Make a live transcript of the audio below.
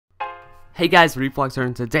Hey guys, Reflex here,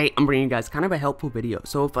 and today I'm bringing you guys kind of a helpful video.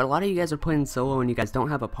 So if a lot of you guys are playing solo and you guys don't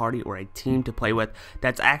have a party or a team to play with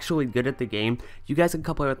that's actually good at the game, you guys can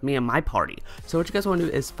come play with me and my party. So what you guys want to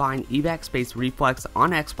do is find Evac space Reflex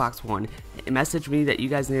on Xbox One, and message me that you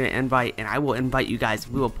guys need an invite, and I will invite you guys.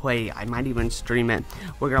 We will play. I might even stream it.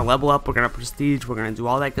 We're going to level up, we're going to prestige, we're going to do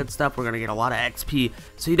all that good stuff, we're going to get a lot of XP,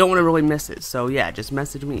 so you don't want to really miss it. So yeah, just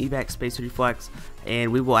message me Evac space Reflex,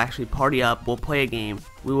 and we will actually party up, we'll play a game,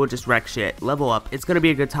 we will just wreck shit, level up. It's going to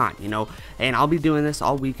be a good time, you know, and I'll be doing this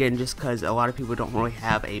all weekend just because a lot of people don't really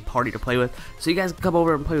have a party to play with, so you guys can come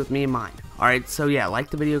over and play with me and mine. Alright, so yeah,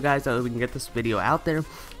 like the video guys, so we can get this video out there,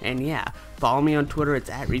 and yeah, follow me on Twitter,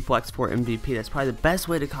 it's at Reflex4MVP. That's probably the best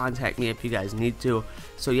way to contact me if you guys need to.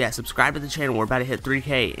 So yeah, subscribe to the channel, we're about to hit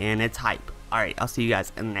 3K, and it's hype. Alright, I'll see you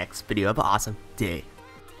guys in the next video. Have an awesome day.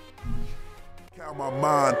 How my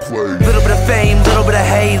mind plays. Little bit of fame, little bit of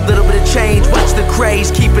hate, little bit of change. Watch the craze,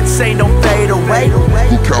 keep it sane, don't fade away.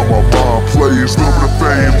 Look how my mind plays. Little bit of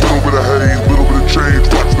fame, little bit of hate.